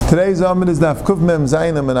Today's amud is Daf Kuf Mem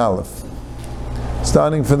Zayin and Aleph.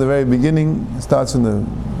 Starting from the very beginning, starts from the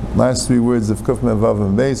last three words of Kuf Mem Vav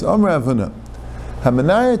and Beis. Amr Avuna.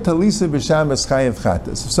 Hamanaya talisa b'shamas chayev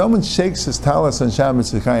chatas. If someone shakes his talis on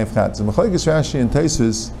shamas chayev chatas, Machlekes Rashi and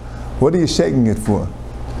Taisus, what are you shaking it for?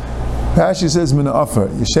 Rashi says mina offer.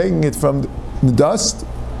 You're shaking it from the dust,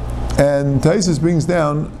 and Taisus brings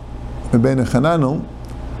down Rabbeinu Chananel.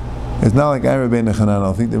 It's not like Rabbeinu Chananel.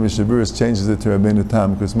 I think the Mishnah Berurah changes it to Rabbeinu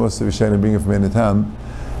Tam, because most of the Rishonim bring it from Rabbeinu Tam,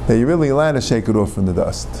 that you're really allowed to shake it off from the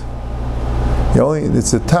dust.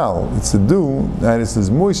 It's a towel, it's a dew, and there's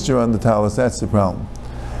moisture on the talus, that's the problem.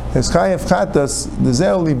 There's chayev chatas, the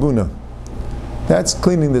zeh libuna. That's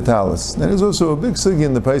cleaning the talus. And there's also a big sugi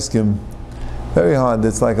in the Paiskim, very hard.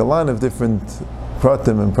 It's like a lot of different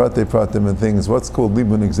pratim and pratim and things. What's called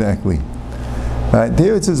libun exactly? Right,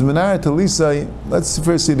 here it says Menara Talisa. Let's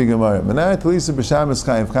first see the Gemara. Menara Talisa b'shamas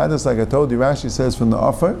chayev chatas, like I told you, Rashi says from the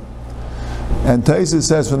offer, and Taisus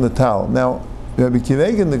says from the towel. Now, Rabbi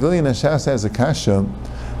Kivegan, the Galian Hashas, has a kasha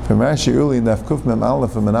from Rashi early in Daf Kuf Mem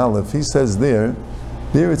Aleph and Aleph. He says there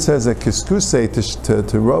it says a kiskuse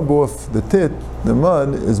to rub off the tit, the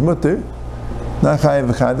mud, is mutter, not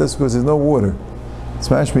chayev chatas, because there's no water.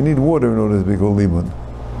 Smash, we need water in order to be called libun.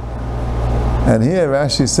 And here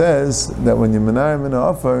Rashi says that when you menar min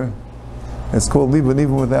offer, it's called libun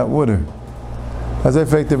even without water. As I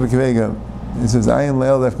faked Rabbi Kivegan, he says ayin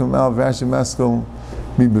leil dafkum al Rashi maskol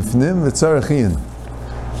mi b'fnim v'tzarachin.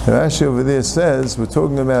 The Rashi over there says we're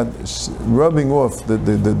talking about rubbing off the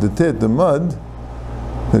tit, the mud.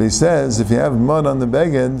 But he says if you have mud on the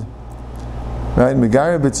beged, right,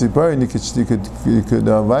 megara b'tziparin, you could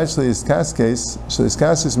vayshli iskaskes,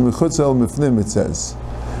 shleiskaskes mechutz el mifnim, it says.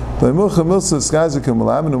 You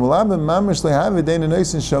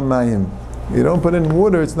don't put in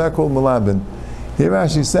water, it's not called malabin. Here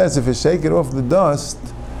Rashi says if you shake it off the dust,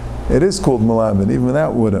 it is called malabin, even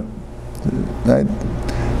without water. Right?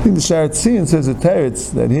 I think the Sharatzian says a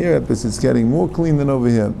teretz that here it's getting more clean than over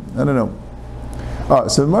here. I don't know.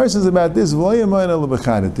 So the Gemara says about this,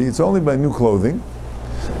 it's only by new clothing.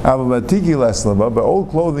 By old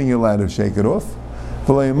clothing you're allowed to shake it off.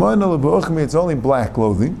 It's only black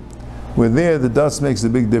clothing. Where there the dust makes a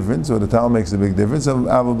big difference, or the towel makes a big difference. White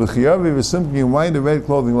or red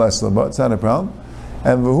clothing less, it's not a problem.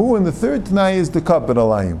 And v'hu, and the third t'nai is the cup at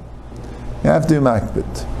alayim. You have to be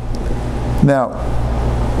makbid. Now,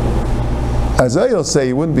 as I'll say,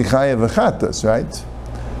 you wouldn't be chayev v'chatas, right?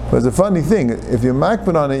 But it's a funny thing. If you're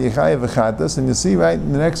makbid on it, you're chayev v'chatas, and you see right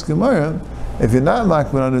in the next Gemara, if you're not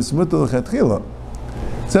makbid on it, it's mutal l'chatchila.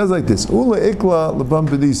 It says like this: Ula ikla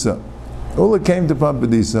l'pampedisa. Ula came to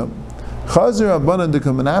Pampedisa. Chazer Rabbanan to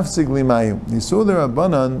come and afsig glimayim. He saw the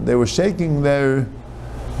Rabbanan; they were shaking their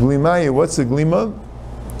glimayim. What's the glima?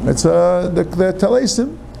 It's their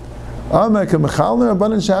talesim. Amar kamechalner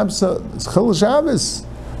Rabbanan Shabbos. It's Chol Shabbos.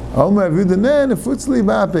 Amar Avudanen efutzli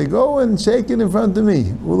bape. Go and shake it in front of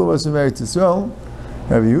me. Ula was from Eretz Yisrael.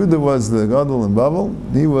 Rabbi Yehuda was the gadol in Babel.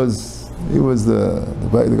 He was the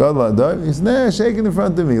gadol adar. He's nah, shake it in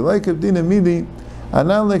front of me. Like Abdina Midi,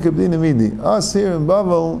 Anan like Abdina Midi. Us here in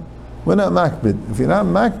Babel, we're not makbid. If you're not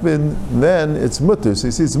makbid, then it's mutter. So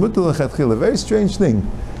you see, it's mutter l'chatchila. A very strange thing.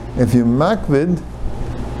 If you're makbid,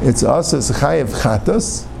 it's us as chayev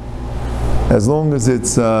chatas, as long as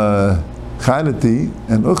it's chanati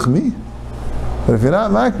and uchmi. But if you're not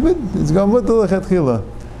makbid, it's going mutter l'chatchila.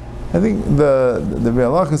 I think the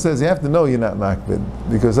Be'alacha says you have to know you're not makbid,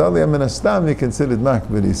 because only amin astam you're considered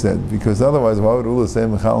makbid, he said, because otherwise why would Ula say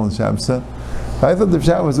mechal and shamsa? I thought the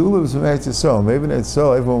pshat was Ula was from Eretz Yisrael. Maybe in Eretz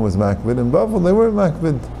Yisrael everyone was makbid. In Bavel they weren't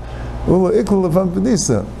makbid. Ula ikul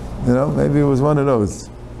lefampedisa. Maybe it was one of those.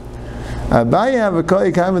 Abaye have a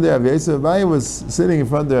koi kamed Rav Yosef. Abaye was sitting in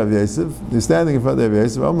front of Rav Yosef. He's standing in front of Rav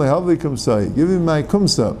Yosef. I'm like, havli kumsai. Give him my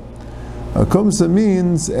kumsa. A kumsa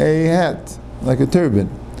means a hat, like a turban.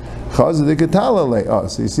 Chazad ikatala. Oh,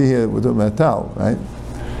 so you see here we're talking about tal, right?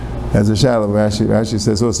 As a shalom, Rashi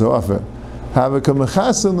says also offer.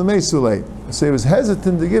 So he was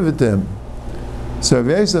hesitant to give it to him. So Rav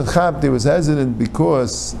Yosef Chabti was hesitant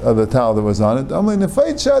because of the towel that was on it. I'm like, the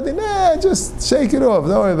fight shouting, just shake it off,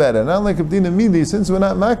 don't worry about it. Not like Abdina Midi, since we're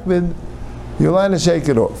not makbid, you're allowed to shake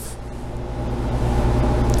it off.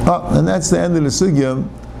 And that's the end of the sugya,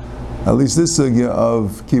 at least this sugya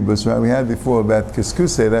of kibbutz, right? We had before about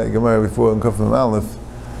kiskuse, that Gemara before in Kufim Aleph.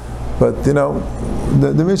 But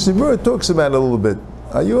the Mishnah Berurah talks about it a little bit.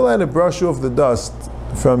 Are you allowed to brush off the dust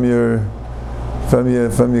from your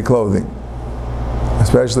clothing?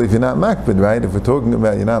 Especially if you're not makbid, right? If we're talking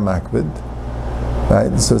about you're not makbid,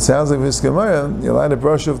 right? So it sounds like this Gemara, you're allowed to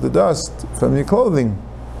brush off the dust from your clothing.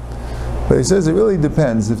 But he says it really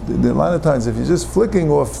depends. A lot of times, if you're just flicking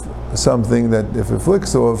off something, that if it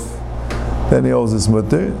flicks off, then he holds it's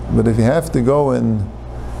mutter. But if you have to go and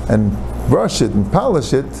brush it and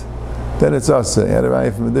polish it, then it's asa. You had a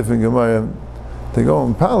right from a different Gemara to go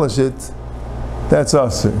and polish it. That's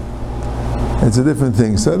asa. It's a different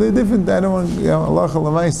thing. So they're different. I don't want, Allah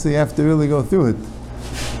Lamaisa, you have to really go through it.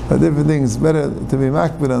 But different things. Better to be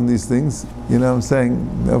makbid on these things. You know what I'm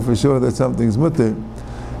saying? Know for sure that something's mutter.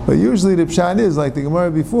 But usually the pshat is, like the Gemara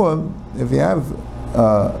before, if you have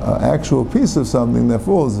an actual piece of something that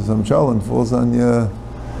falls, if some cholent falls on your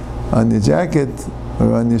jacket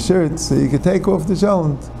or on your shirt, so you can take off the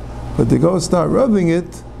cholent. But to go start rubbing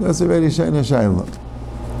it, that's already shayna shayla.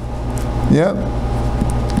 Yeah.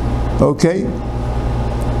 Okay.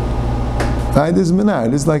 Right, this is minar.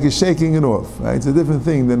 This is like you're shaking it off. Right? It's a different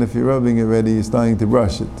thing than if you're rubbing it already, you're starting to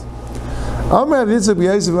brush it. If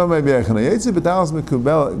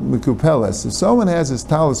someone has his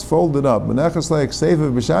talis folded up, Pasha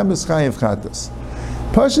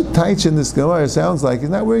Taich in this Gemara sounds like he's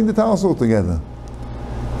not wearing the talis altogether.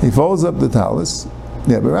 He folds up the talis.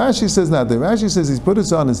 Yeah, but Rashi says not that. Rashi says he's put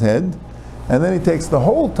it on his head, and then he takes the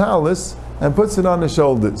whole talis and puts it on his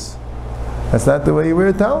shoulders. That's not the way you wear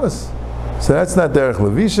a talis. So that's not derech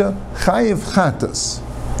levisha. Chayiv chatas.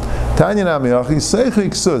 Tanya namiyachi seichu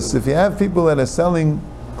iksus. If you have people that are selling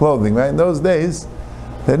clothing, right? In those days,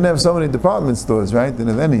 they didn't have so many department stores, right? They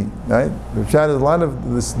didn't have any, right? A lot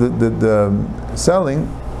of this, the selling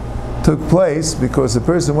took place because the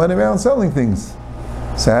person went around selling things.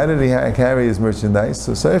 So how did he carry his merchandise?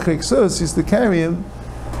 So seichu iksus used to carry him.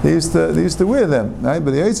 They used to wear them, right?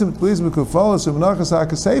 But the Yitzim please mekufalos u'menachas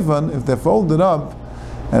ha'kaseifan, if they're folded up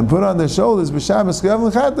and put on their shoulders, b'shabbos k'yav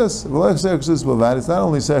l'chatas. It's not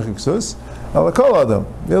only seich k'sus, ala kol adam.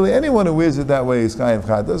 Really, anyone who wears it that way is kayev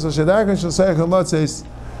chatas. So shedarkan shel seich l'motzes,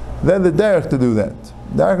 then the derech to do that.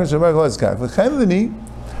 Darkan shel merech l'tzkaf. V'chemveni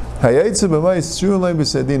hayitzim b'mayis shulay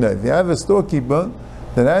b'sedina. If you have a storekeeper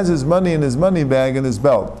that has his money in his money bag in his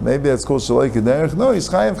belt, maybe that's called shalei k'derech. No, he's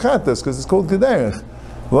chayev chatas because it's called k'derech.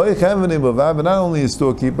 But not only a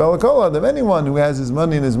storekeeper, anyone who has his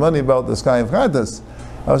money in his money belt is chayev chatas.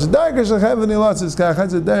 It's a derech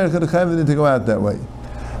to go out that way.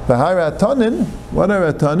 What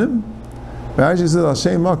are ratanim? Rashi says al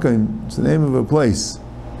shem makom. It's the name of a place.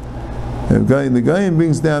 The guy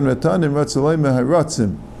brings down ratanim ratzalei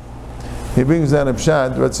meharatzim. He brings down a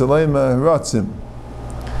pshat ratzalei meharatzim.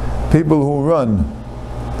 People who run.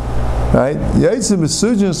 Right? Yitzim is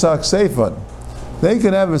sujin sak seifan. They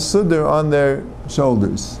can have a sudder on their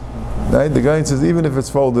shoulders. Right? The guy says even if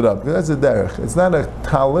it's folded up. That's a derech. It's not a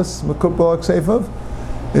talis, mekupal akseifav.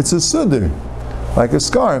 It's a sudder, like a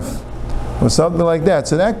scarf, or something like that.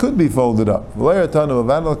 So that could be folded up. So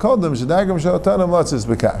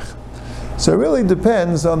it really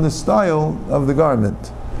depends on the style of the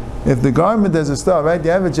garment. If the garment has a style, right,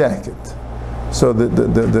 you have a jacket. So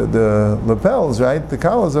the lapels, right, the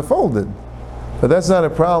collars are folded. But that's not a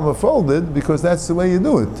problem of folded because that's the way you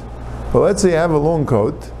do it. But let's say you have a long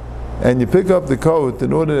coat and you pick up the coat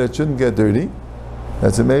in order that it shouldn't get dirty.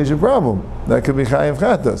 That's a major problem. That could be chayiv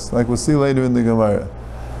chatas, like we'll see later in the Gemara.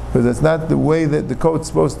 Because that's not the way that the coat's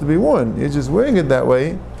supposed to be worn. You're just wearing it that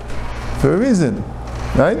way for a reason.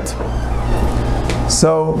 Right?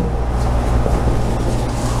 So,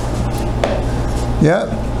 yeah.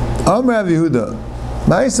 Rav Yehuda.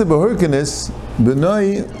 Ma'aseh b'hurkanis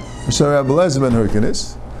b'noi shel Rabbi Eliezer ben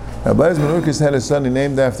Hurkanis. Rabbi Eliezer ben Hurkanis had a son he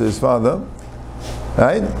named after his father.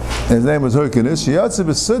 Right? His name was Hurkanis. Sheyatze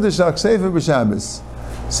b'sudah shel akseifa b'Shabbos.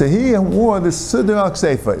 So he wore the sudah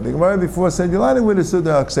akseifa. The Gemara before said you're allowed to wear the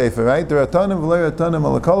sudah akseifa, right? The ratanim v'lo ratanim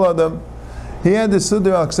ala kol adam. He had the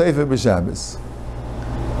sudah akseifa b'Shabbos.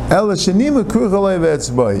 El shenima kruch alei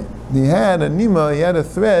v'etzboi. He had a nima. He had a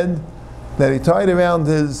thread that he tied around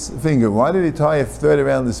his finger. Why did he tie a thread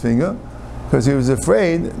around his finger? Because he was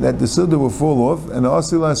afraid that the sudah will fall off and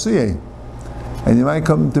asil asiyeh, and you might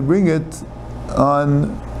come to bring it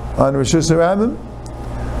on Rosh Hashanah.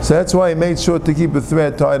 So that's why he made sure to keep a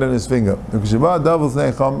thread tied on his finger. No, that's a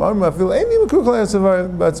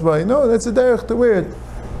derech to wear it.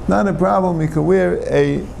 Not a problem. You can wear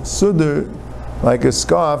a sudah like a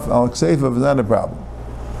scarf. Al kseifa is not a problem.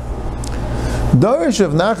 Darish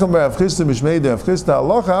of Nachum Rav Chisda Mishmei Rav Chisda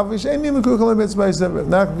Alocha V'Sheini Mekukal Betzbay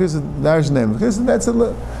Nachum Chisda Darish name Chisda. That's a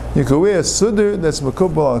you can wear a suder that's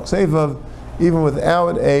mekubal al kseifav even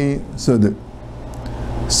without a suder.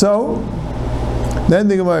 So then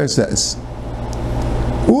the Gemara says,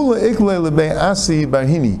 Ula ikle lebei Asi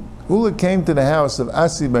Barhini. Ula came to the house of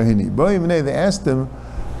Asi Barhini. They asked him,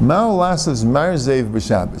 Ma'u lasas marzev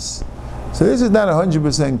b'Shabbos. So this is not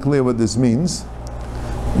 100% clear what this means,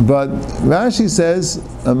 but Rashi says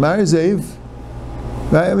a marzev.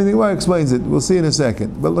 Right? I mean, the Gemara explains it. We'll see in a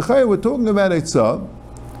second. But l'chayr, we're talking about eitzah.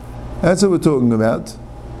 That's what we're talking about.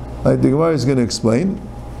 Like the Gemara is going to explain,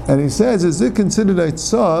 and he says, is it considered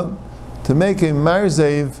eitzah to make a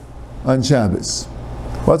marzev on Shabbos?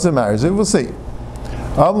 What's a marzev? We'll see.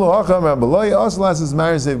 No,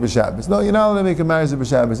 you're not allowed to make a marzev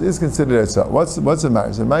b'Shabbos. It's considered eitzah. What's a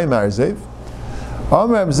marzev? My marzev.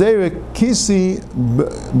 Amr Abzera kisi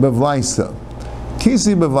bevlaisa.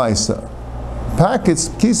 Kisi bevlaisa. Packets,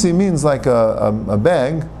 kisi means like a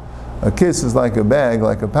bag. A kiss is like a bag,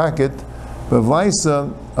 like a packet.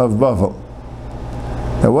 Bevlaisa of Bavel.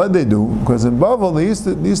 Now what they do, because in Bavel they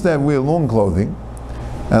used to wear long clothing,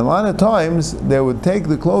 and a lot of times they would take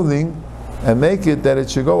the clothing and make it that it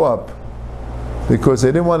should go up, because they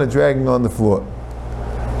didn't want it dragging on the floor.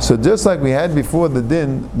 So just like we had before the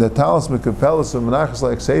din, the talis mekapelis of menachas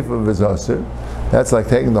like sefer v'zaser, that's like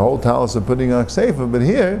taking the whole talis and putting on sefer. But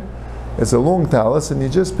here, it's a long talis, and you're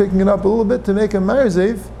just picking it up a little bit to make a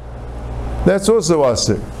marzev. That's also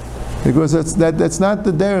aser, because that's not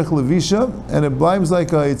the derech levisha, and it blimes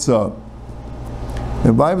like a itzah.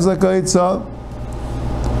 It blimes like a itzah.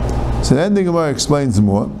 So then the Gemara explains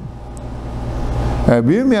more. Because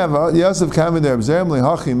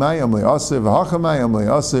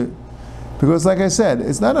like I said,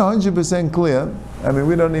 it's not 100% clear. I mean,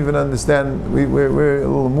 we don't even understand, we're a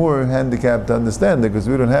little more handicapped to understand it, because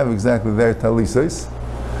we don't have exactly their talisos.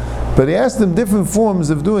 But he asked them different forms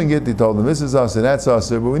of doing it. He told them, this is aser, that's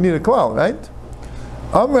aser, but we need a klal, right?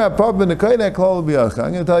 I'm going to tell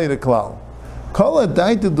you the klal.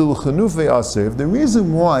 If the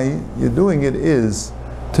reason why you're doing it is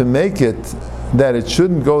to make it that it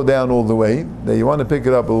shouldn't go down all the way, that you want to pick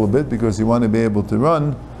it up a little bit because you want to be able to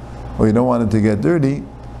run, or you don't want it to get dirty,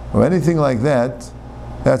 or anything like that,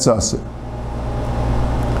 that's aser.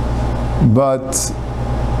 But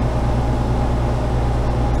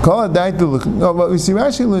no, but we see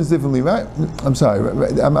Rashi learns differently. I'm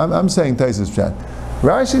sorry, I'm saying Taisa's pshat.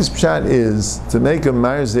 Rashi's pshat is to make a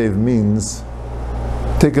marzev means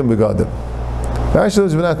tikkun begadim. Rashi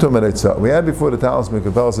learns we're not talking about eitzah. We had before the talis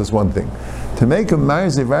mekapelis is one thing. To make a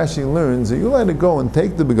marzev, Rashi learns that you let it go and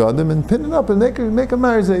take the begadim and pin it up and make a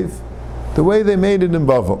marzev, the way they made it in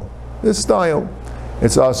Bavel. This style.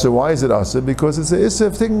 It's aser. Why is it aser? Because it's a issa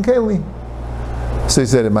of tikkun keli. So he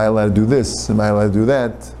said, am I allowed to do this? Am I allowed to do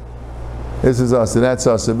that? This is aser, that's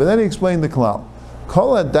aser. But then he explained the klal.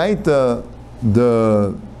 Kol hadaita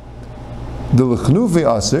the l'chnuvi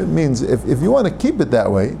aser means if you want to keep it that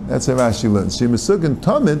way, that's how Rashi learns. Shemesugan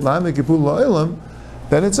tamid la'amek kipul la'ilam,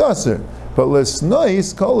 then it's aser. But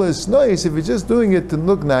l'snois, kol l'snois, if you're just doing it to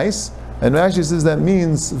look nice, and Rashi says that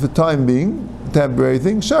means for time being, temporary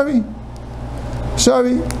thing, shari.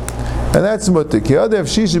 And that's mutter. He was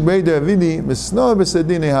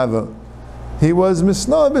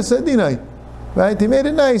misna b'sadinai. Right? He made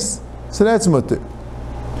it nice. So that's mutter.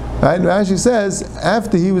 Right? Rashi says,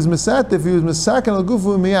 after he was misatif, he was misakan al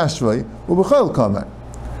gufu miyashvai, u'b'chol kamar.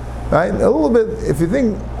 Right? A little bit, if you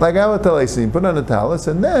think, like our talisi, you put on a talis,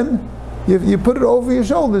 and then you put it over your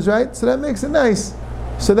shoulders, right? So that makes it nice.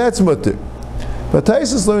 So that's mutter. But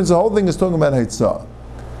Taisus learns the whole thing is talking about haitzah.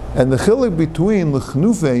 And the chiluk between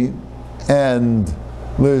l'chnufei and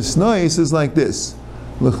l'snois is like this.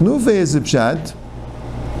 L'chnufei is a pshat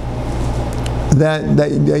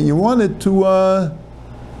that you want it to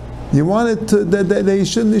that you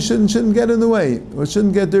shouldn't get in the way, or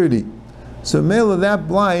shouldn't get dirty. So mela that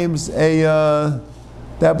blibes a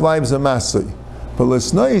masli. But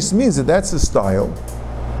l'snois means that's a style.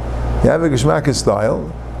 You have a geshmaka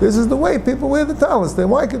style. This is the way people wear the talis. They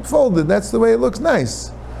like it folded. That's the way it looks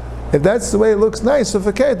nice. If that's the way it looks nice, so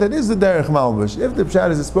fakir, that is the derech malbush. If the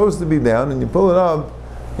pshat is supposed to be down and you pull it up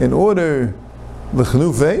in order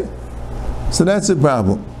l'chnufei, so that's a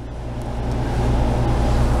problem.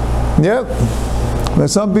 Yeah. Now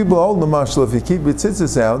some people hold the mashal, if you keep your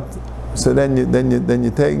tzitzis out, so then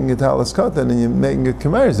you're taking a talis katan and you're making a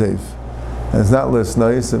kamarzev. And it's not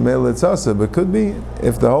l'snois and mele it's asa, but could be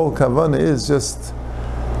if the whole kavana is just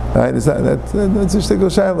right. That's a shtickle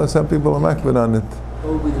shayla. Some people are makbid on it. To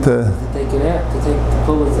take it out, to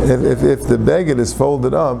pull it. If the beged is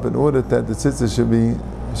folded up in order that the tzitzis should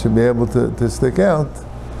be able to stick out,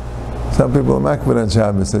 some people are makbid on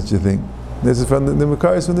Shabbos, such a thing. This is from the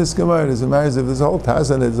Makaris from this Gemara. There's a marriage, there's a whole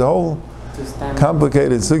tazan, there's a whole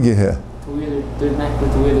complicated sugya here. To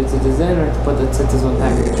wear the tzitzis in, or to put the tzitzis on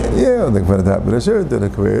top of the shirt? Yeah, they put it on top of the shirt, to the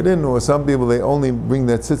career in, or some people they only bring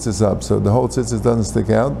that tzitzis up, so the whole tzitzis doesn't stick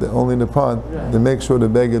out, only the part, to make sure the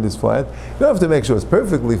beged is flat. You don't have to make sure it's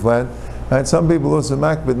perfectly flat, Right? Some people also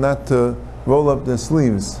makbid not to roll up their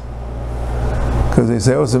sleeves. Because they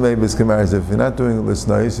say also maybe it's kamaris. If you're not doing it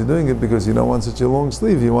l'snayis, you're doing it because you don't want such a long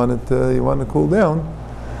sleeve. You want to cool down.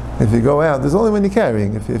 If you go out, there's only when you're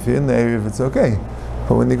carrying. If you're in the area, if it's okay.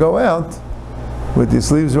 But when you go out with your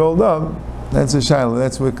sleeves rolled up, that's a shaila.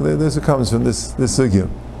 That's where this comes from. This sugya.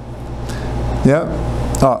 Yeah.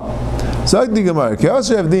 So the Gemara. The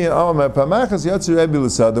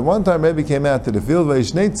one time Rabbi came out to the field,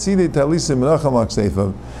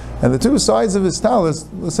 and the two sides of his talis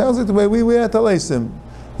sounds like the way we wear talisim.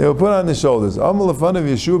 They were put on the shoulders. Amalafan of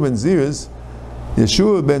Yeshua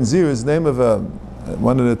ben Ziris, name of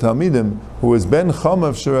one of the Talmidim, who was Ben Chama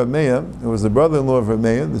of Shur Meir, who was the brother-in-law of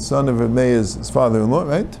Meir, the son of Meir's father-in-law,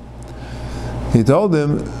 right? He told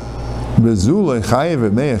him, "Bezulay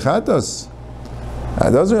chayev Meir chatos."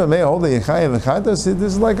 Doesn't Meir hold the chayev chatos?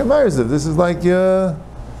 This is like a marziv. This is like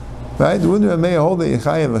right? Wouldn't Meir hold the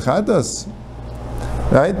chayev chatos?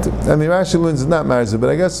 Right? I mean, Rashi learns is not marziv,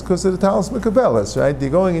 but I guess because of the talis mekabelas, right?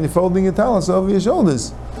 You're going and you're folding your talis over your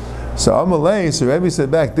shoulders. So Amalei, so Rabbi said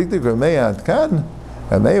back, Diktik Ramei Atkan,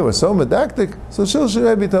 Ramei was so medaktik, so Shilshir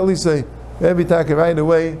Rabbi Talisei, Rabbi Taka right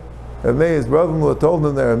away, Ramei's brother-in-law told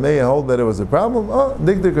him that Ramei held that it was a problem. Oh,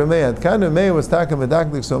 Diktik Ramei Atkan, Ramei was Taka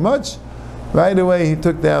medaktik so much, right away he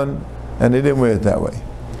took down, and he didn't wear it that way.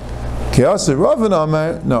 Kiasa Ravan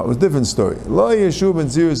Amar, no, it was a different story. Lo Yeshua ben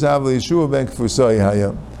Zirus Havli Yeshua ben Kfusai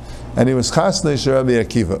Hayam. And he was Chasnei Rabbi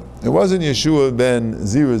Akiva. It wasn't Yeshua ben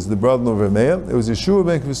Zirus, the brother-in-law of Rabbi. It was Yeshua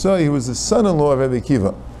ben Kvisai, he was the son-in-law of Rabbi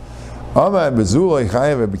Akiva. Amar Bezulai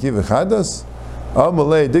Chayav Rabbi Akiva Chadas,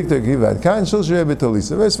 Amalei Dikta Akiva Adkan, Shil Rabbi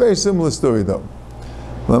Talisa. It's a very similar story though.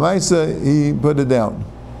 Lamaisa, he put it down.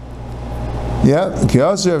 Yeah,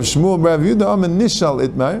 Kiasher of Shmuel Rav Yudah Amar Nishal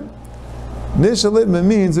Itmar. Nishal Itmar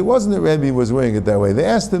means it wasn't that Rabbi was wearing it that way. They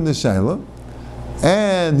asked him the Shaila,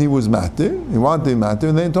 and he was matir, he wanted to be matir,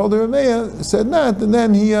 and they told the Rameya, said not, and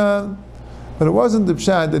then he, but it wasn't the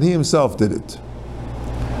pshat that he himself did it.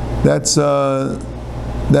 That's that's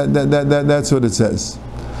what it says.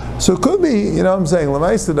 So it could be, you know what I'm saying,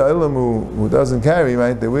 Lamaisa the Ilam who doesn't carry,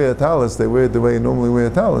 right, they wear a talis, they wear it the way you normally wear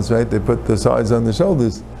a talis, right, they put the sides on the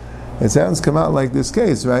shoulders. It sounds come out like this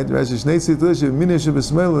case, right, right, they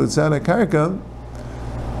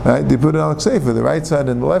put it on Sefer, the right side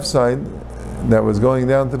and the left side, that was going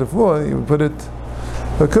down to the floor, you would put it.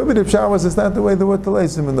 But could be the pshat was it's not the way they were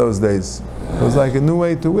talesim in those days. It was like a new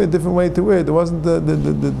way to wear, different way to wear it. There wasn't the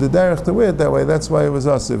derech to wear it that way. That's why it was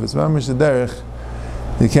asir. If it's mamish the derech,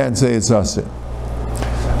 you can't say it's asir.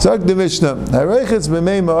 Zak the Mishnah, harechetz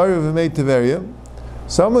b'mei ma'arav v'mei teveria.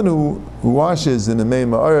 Someone who washes in a mei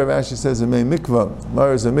ma'arav actually says a mei mikvah.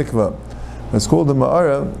 Ma'arav is a mikvah. It's called a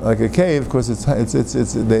ma'ara, like a cave, because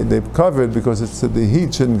they've covered because the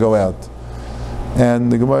heat shouldn't go out.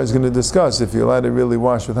 And the Gemara is going to discuss if you're allowed to really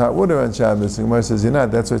wash with hot water on Shabbos. The Gemara says you're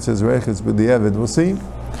not. That's why it says rechetz b'di'evid. We'll see.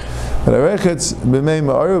 But rechetz b'mei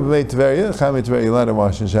ma'ara b'mei tveria, chamei tveria, you're allowed to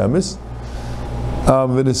wash in Shabbos.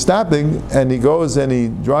 But it's stopping, and he goes and he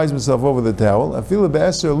dries himself over the towel. I feel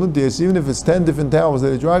even if it's 10 different towels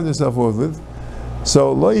that he dries himself over with.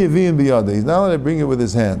 So lo yevim biyada. He's not allowed to bring it with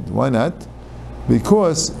his hand. Why not?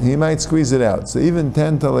 Because he might squeeze it out. So even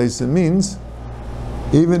 10 talesim means,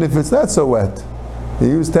 even if it's not so wet, you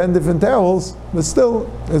use 10 different towels, but still,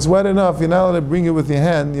 it's wet enough. You're not allowed to bring it with your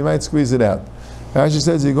hand. You might squeeze it out. Rashi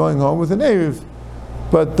says you're going home with an Erev,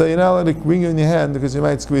 but you're not allowed to bring it in your hand because you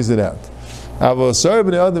might squeeze it out. 10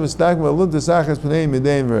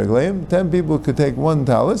 people could take one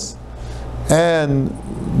talis and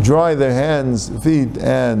dry their hands, feet,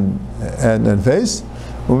 and face.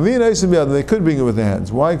 They could bring it with their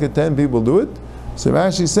hands. Why could 10 people do it? So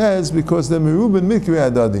Rashi says because they're merubin mikri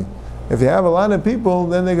adadi. If you have a lot of people,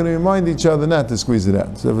 then they're going to remind each other not to squeeze it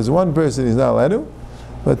out. So if it's one person, he's not allowed to,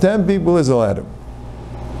 but 10 people is allowed to.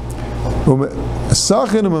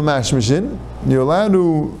 You're allowed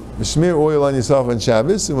to smear oil on yourself on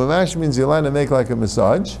Shabbos. Umamash means you're allowed to make like a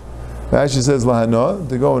massage. Rashi says lahana,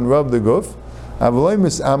 to go and rub the guf. Avaloi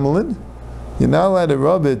misamalin, you're not allowed to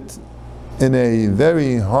rub it in a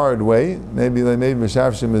very hard way. Maybe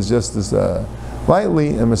Meshafshim is just as lightly,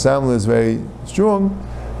 and Masamla is very strong.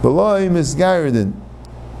 Below misgaridin,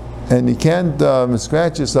 and you can't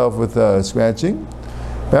scratch yourself with scratching.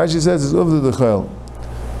 Rashi says it's uvda d'chel.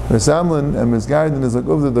 Mesamlin and misgaridin is like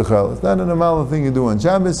uvda d'chel. It's not a normal thing you do on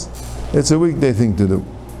Shabbos. It's a weekday thing to do.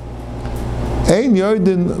 Ein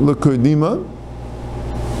yordin l'kurdima.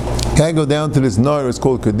 Can't go down to this nar. It's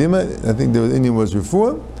called kurdima. I think the Indian was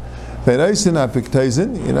refuah. Ve'raisin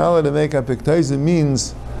apiktaizin. You're not allowed to make apiktaizin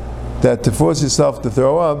means that to force yourself to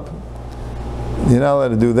throw up. You're not allowed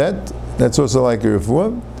to do that. That's also like a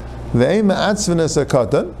refuah. Ve'ema atzvenes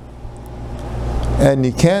hakatan, and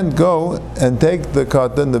he can't go and take the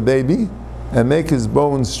katan, the baby, and make his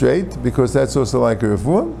bones straight, because that's also like a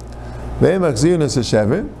refuah. Ve'ema chzirnes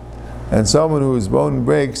hashever, and someone whose bone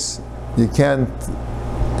breaks, you can't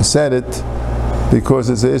set it because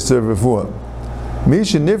it's an issur of refuah.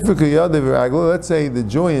 Misha nifrika yadav ragla, let's say the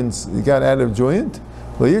joints, you got out of joint,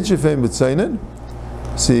 lo yitzhafim b'tzaynan,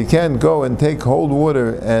 so you can't go and take cold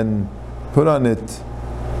water and put on it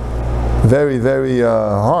very, very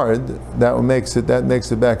hard. That makes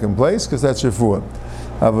it back in place, because that's refuah.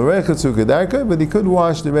 But he could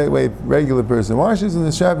wash the way regular person washes in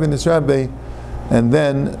the Shabbat, and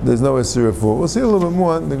then there's no issur refuah. We'll see a little bit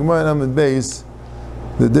more in the Gemara Amud Beis,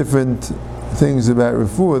 the different things about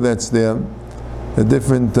refuah that's there, the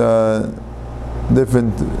different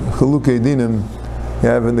chalukei dinim you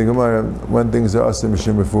have in the Gemara when things are asur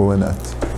mishum refuah or not.